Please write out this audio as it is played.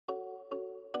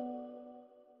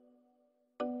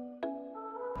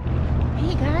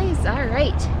All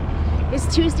right, it's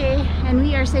Tuesday and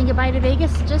we are saying goodbye to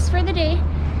Vegas just for the day.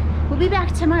 We'll be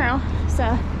back tomorrow,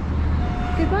 so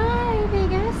goodbye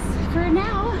Vegas for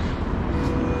now.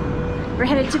 We're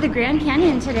headed to the Grand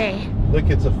Canyon today.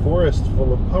 Look, it's a forest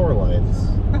full of power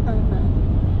lines.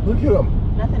 Look at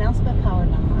them. Nothing else but power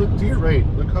lines. Look to your right.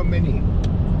 Look how many.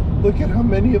 Look at how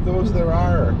many of those there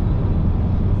are.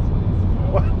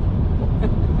 What?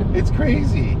 It's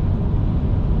crazy.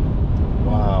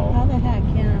 Wow. How the heck,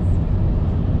 yeah.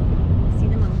 See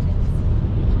the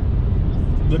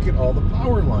mountains. Look at all the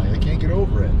power line. I can't get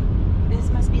over it. This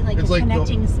must be like a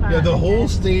connecting spot. Yeah, the whole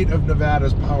state of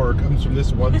Nevada's power comes from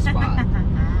this one spot.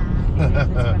 That's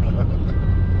funny.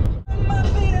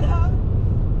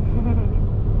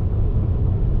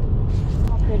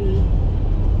 How pretty.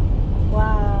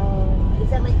 Wow. Is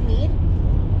that Lake Mead?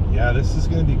 Yeah, this is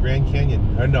going to be Grand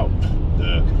Canyon. Or no.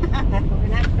 We're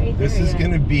not quite This there is yet.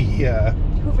 going to be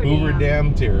Hoover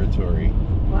Dam territory.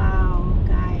 Wow,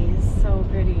 guys, so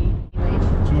pretty.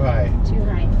 Too high. Too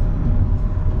high.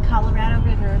 Colorado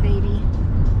River, baby.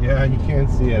 Yeah, you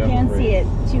can't see it. You can't see it.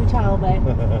 Too tall, but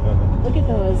look at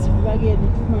those rugged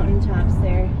mountain tops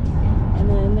there. And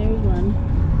then there's one.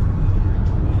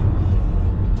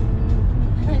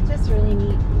 It's just really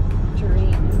neat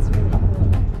terrain. It's really cool.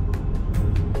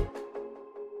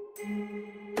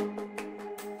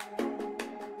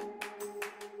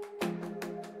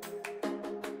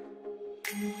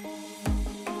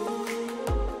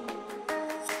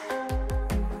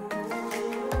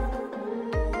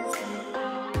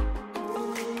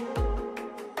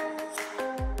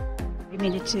 We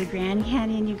made it to the Grand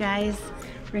Canyon, you guys.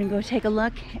 We're gonna go take a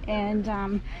look, and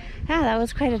yeah, that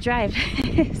was quite a drive.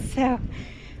 So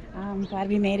glad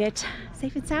we made it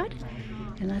safe and sound,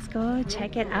 and let's go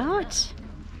check it out.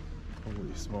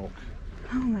 Holy smoke.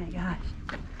 Oh my gosh.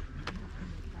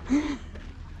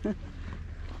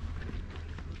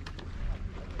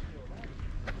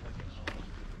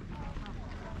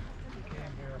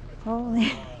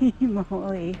 Holy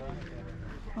moly.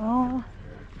 Oh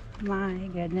my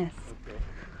goodness.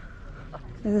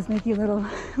 Does this make you a little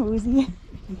woozy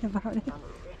thinking about it?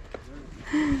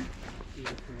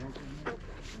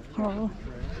 Holy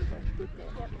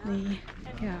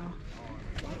cow.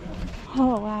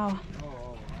 Oh wow.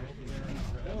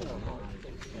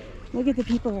 Look at the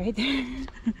people right there.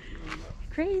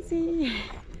 Crazy.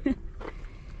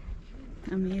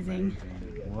 Amazing.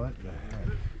 What the heck?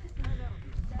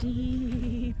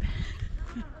 Deep.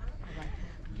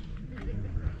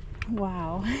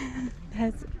 Wow.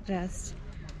 That's just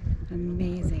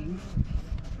amazing.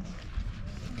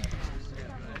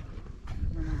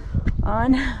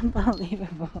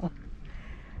 Unbelievable.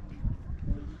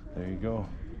 There you go.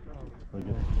 Look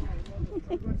at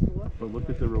but look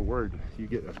at the reward. You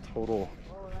get a total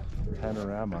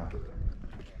panorama.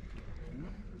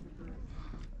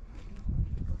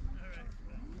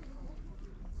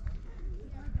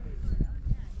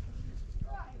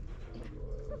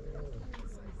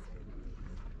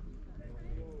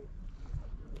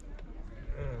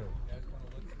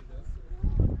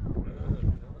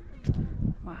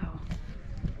 Wow.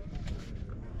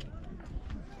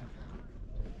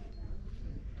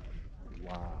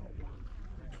 Wow.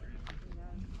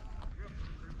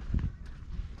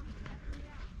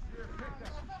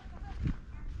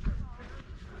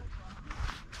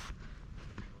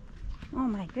 Oh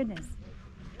my goodness.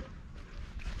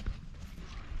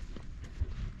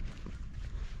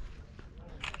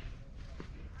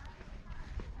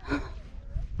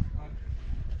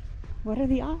 What are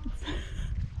the odds?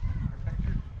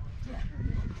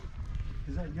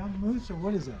 Is that young moose or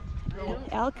what is that?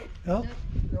 Elk? Elk?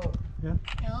 Yeah.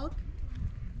 Elk?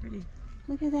 Pretty.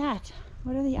 Look at that.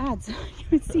 What are the odds? You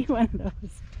would see one of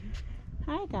those.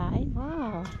 Hi, guy.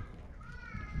 Wow.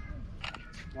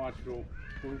 Watch, we'll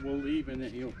leave and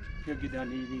then he'll get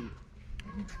down to eating. I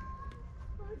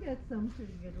got some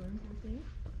pretty good ones, I think.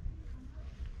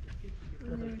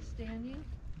 When they were standing.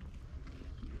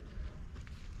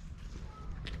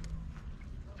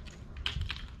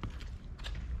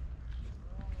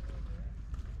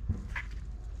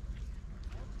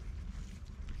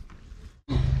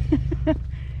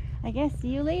 I guess see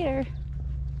you later.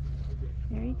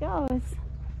 There he goes.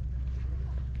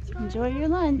 Enjoy your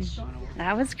lunch.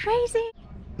 That was crazy.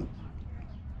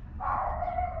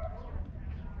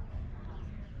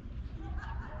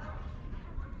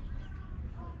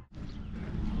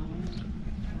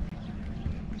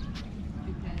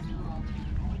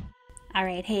 All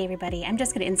right, hey everybody, I'm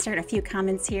just going to insert a few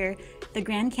comments here. The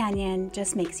Grand Canyon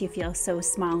just makes you feel so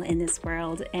small in this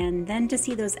world, and then to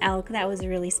see those elk, that was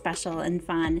really special and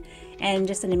fun and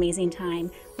just an amazing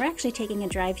time. We're actually taking a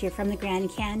drive here from the Grand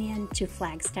Canyon to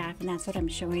Flagstaff, and that's what I'm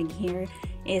showing here.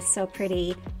 It's so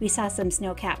pretty. We saw some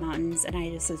snow-capped mountains, and I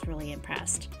just was really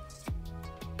impressed.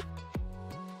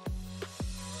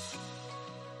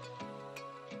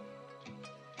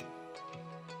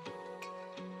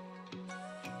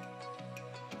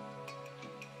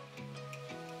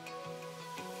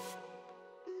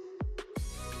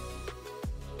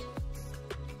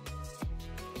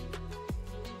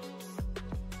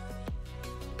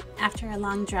 After a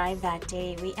long drive that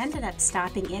day, we ended up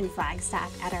stopping in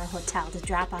Flagstaff at our hotel to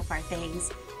drop off our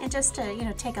things and just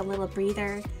to, take a little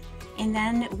breather. And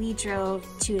then we drove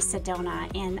to Sedona,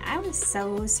 and I was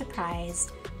so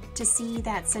surprised to see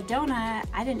that Sedona,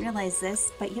 I didn't realize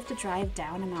this, but you have to drive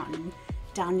down a mountain,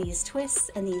 down these twists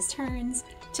and these turns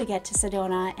to get to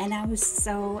Sedona, and I was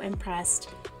so impressed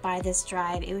by this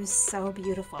drive. It was so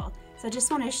beautiful. So I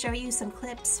just want to show you some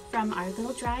clips from our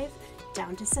little drive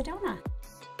down to Sedona.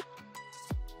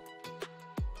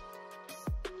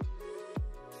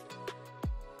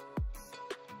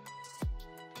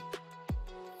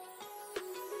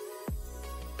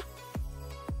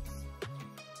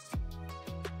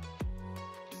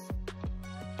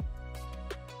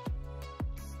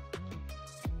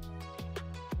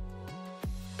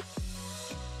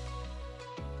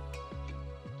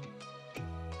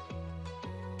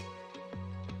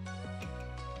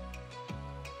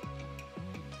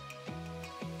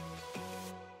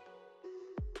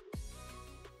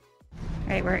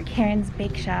 All right, we're at Karen's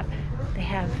Bake Shop. They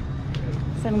have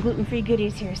some gluten-free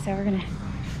goodies here, so we're gonna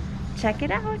check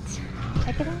it out.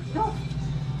 Check it out. All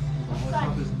this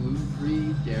stuff is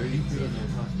gluten-free, dairy-free, and no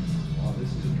custom. Wow, this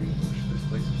is a dream. This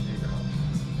place is made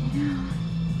Yeah.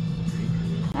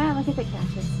 Ah, look at the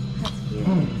cactus. That's cute.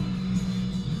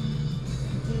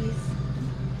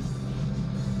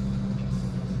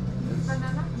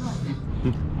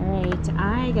 All right,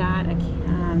 I got a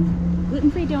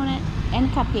gluten-free donut and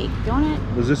cupcake.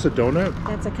 Donut. Was this a donut?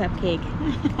 That's a cupcake.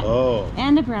 Oh.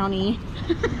 And a brownie.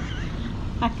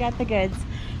 I got the goods.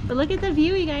 But look at the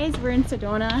view, you guys. We're in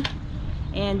Sedona,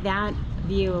 and that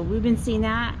view, we've been seeing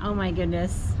that. Oh my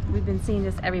goodness. We've been seeing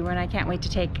this everywhere, and I can't wait to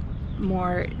take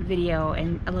more video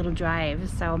and a little drive.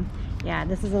 So yeah,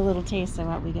 this is a little taste of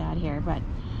what we got here, but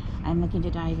I'm looking to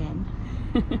dive in.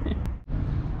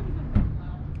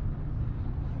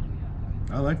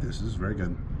 I like this. This is very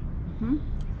good. Mm-hmm.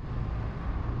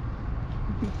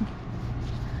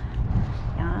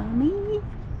 Yummy.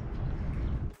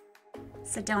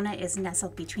 Sedona is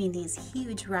nestled between these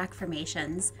huge rock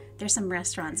formations. There's some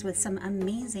restaurants with some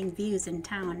amazing views in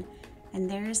town, and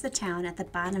there's the town at the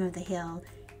bottom of the hill.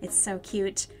 It's so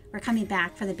cute. We're coming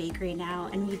back for the bakery now,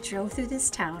 and we drove through this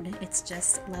town. It's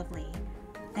just lovely.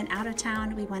 Then out of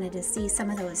town, we wanted to see some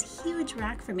of those huge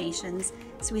rock formations,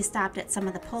 so we stopped at some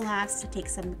of the pull-offs to take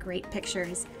some great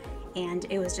pictures, and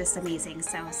it was just amazing.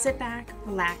 So sit back,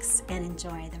 relax, and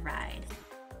enjoy the ride.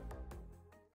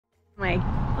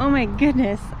 Oh my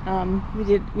goodness,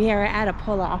 we are at a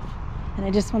pull-off, and I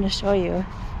just want to show you.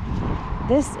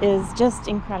 This is just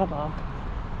incredible.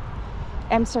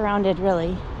 I'm surrounded,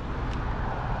 really.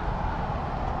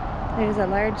 There's a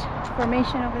large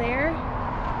formation over there.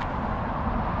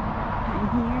 And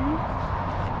here.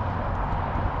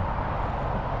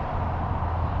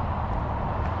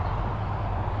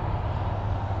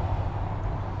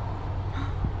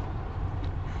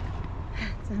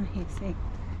 That's amazing.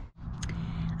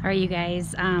 All right, you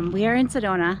guys, we are in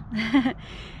Sedona.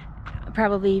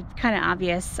 Probably kind of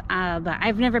obvious, but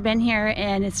I've never been here,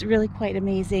 and it's really quite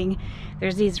amazing.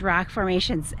 There's these rock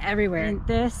formations everywhere, and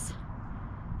this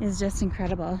is just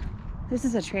incredible. This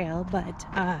is a trail, but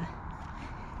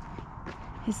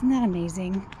isn't that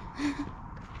amazing?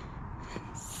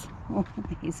 So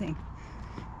amazing.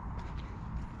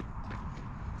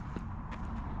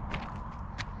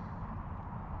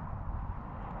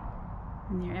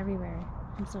 And they're everywhere.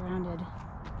 I'm surrounded.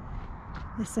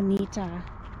 There's some neat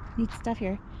stuff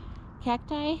here.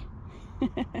 Cacti.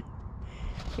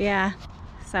 Yeah.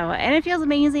 So, and it feels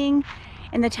amazing,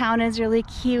 and the town is really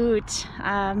cute.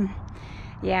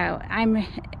 Yeah, I'm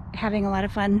having a lot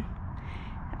of fun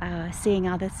seeing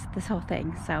all this whole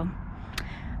thing. So,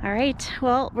 all right.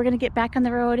 Well, we're gonna get back on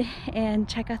the road and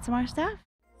check out some more stuff.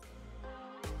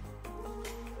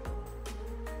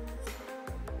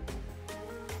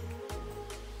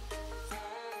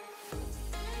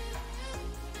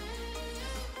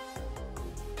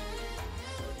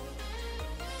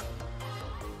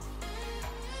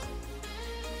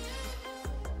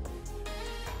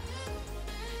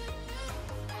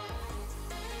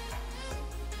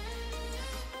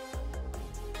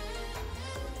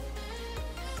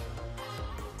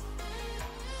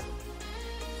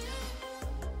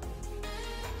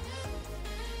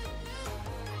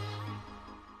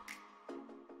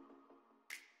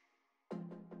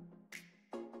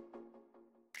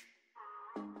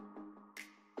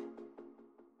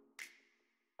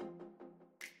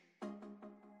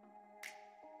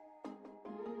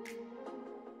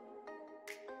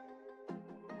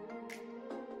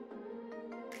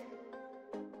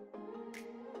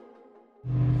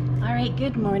 right,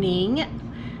 good morning.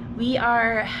 We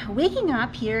are waking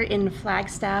up here in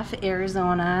Flagstaff,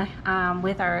 Arizona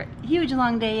with our huge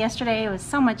long day yesterday. It was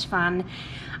so much fun,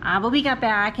 but we got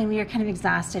back and we were kind of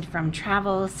exhausted from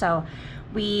travel, so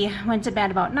we went to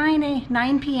bed about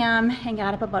 9 p.m. and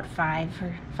got up about 5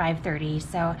 or 5:30.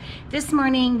 So this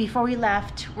morning before we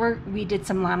left, we did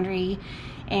some laundry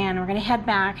and we're gonna head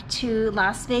back to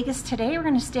Las Vegas today. We're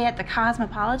gonna stay at the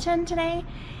Cosmopolitan today,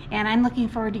 and I'm looking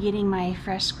forward to getting my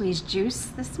fresh squeezed juice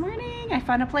this morning. I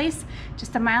found a place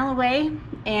just a mile away,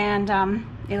 and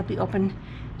it'll be open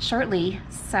shortly,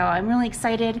 so I'm really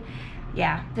excited.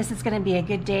 Yeah, this is gonna be a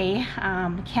good day.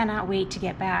 Cannot wait to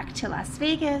get back to Las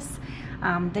Vegas.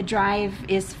 The drive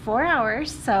is 4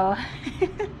 hours, so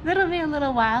it'll be a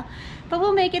little while, but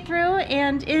we'll make it through.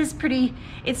 And it's pretty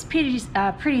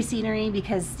scenery,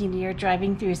 because you know, you're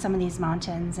driving through some of these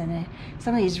mountains and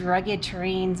some of these rugged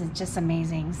terrains. It's just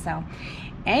amazing. So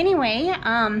anyway,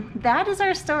 that is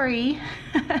our story.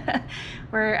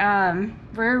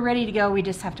 We're ready to go. We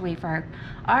just have to wait for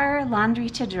our laundry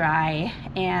to dry,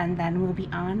 and then we'll be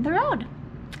on the road.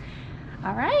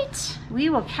 All right,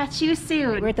 we will catch you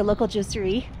soon. We're at the local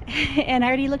juicery, and I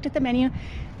already looked at the menu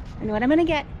and what I'm gonna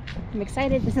get. I'm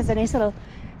excited. This is a nice little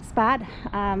spot.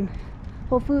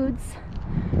 Whole Foods,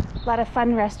 a lot of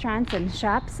fun restaurants and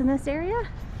shops in this area.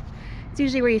 It's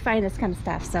usually where you find this kind of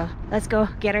stuff, so let's go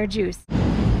get our juice. I'm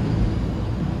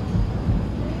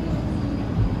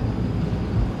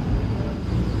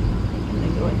gonna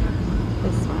go with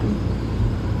this one.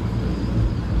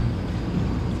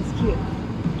 This is cute.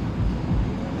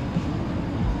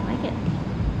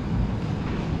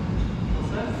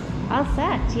 All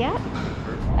set, yeah.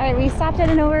 All right, we stopped at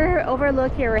an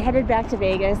overlook here. We're headed back to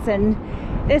Vegas, and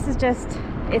this is just,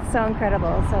 it's so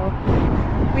incredible. So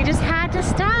we just had to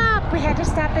stop. We had to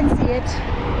stop and see it.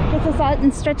 Gets us out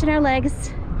and stretching our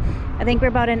legs. I think we're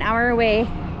about an hour away